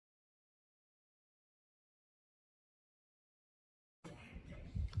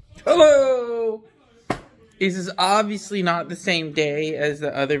Hello! This is obviously not the same day as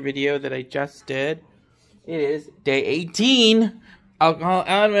the other video that I just did. It is day 18, alcohol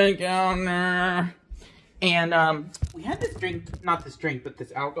advent calendar. And we had this drink, not this drink, but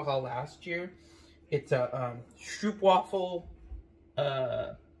this alcohol last year. It's a Stroopwaffel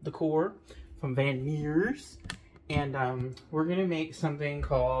liqueur from Meers. And we're gonna make something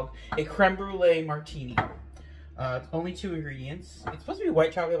called a Creme Brulee Martini. It's only 2 ingredients. It's supposed to be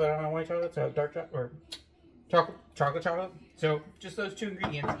white chocolate, but I don't know white chocolate, so dark chocolate, or chocolate. So just those 2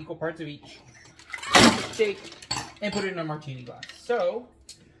 ingredients, equal parts of each. Shake, and put it in a martini glass. So,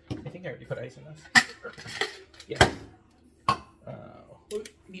 I think I already put ice in this. Yeah.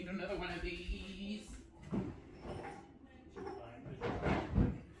 Need another one of these.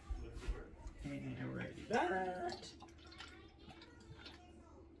 And already that.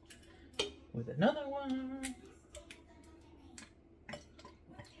 With another one.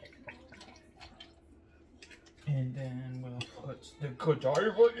 And then we'll put the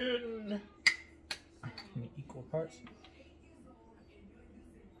Godiva in equal parts.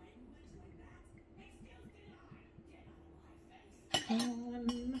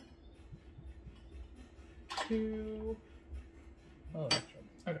 One, 2. Oh, that's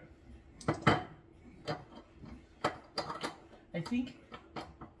right. Okay. I think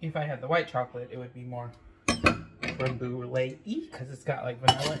if I had the white chocolate, it would be more creme brulee-y because it's got like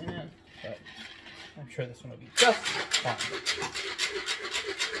vanilla in it. But I'm sure this one will be just fine.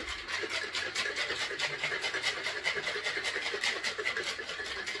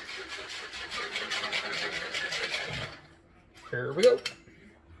 Here we go. It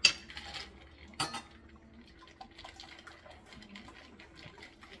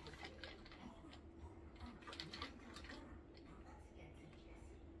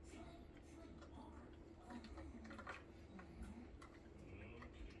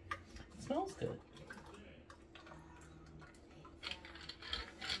smells good.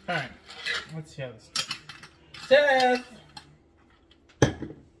 Alright, let's see how this goes. Seth!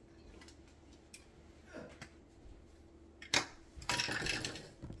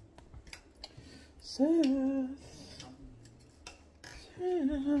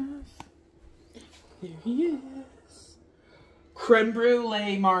 There he is. Creme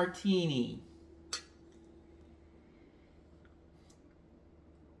Brulee Martini.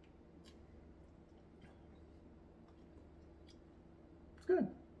 It's good.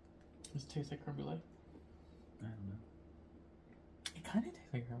 Does it taste like creme brulee? I don't know. It kind of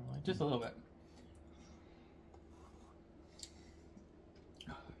tastes like creme brulee, just a little bit.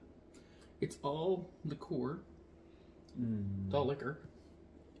 It's all liqueur. It's all liquor.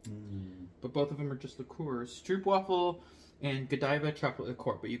 But both of them are just liqueurs. Stroopwaffel and Godiva chocolate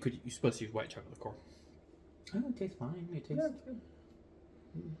liqueur. But you're supposed to use white chocolate liqueur. Oh, it tastes fine. It tastes. Yeah,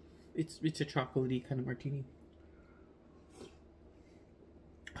 it's good. It's a chocolatey kind of martini.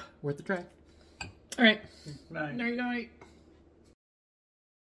 Worth a try. All right. Night. Night night.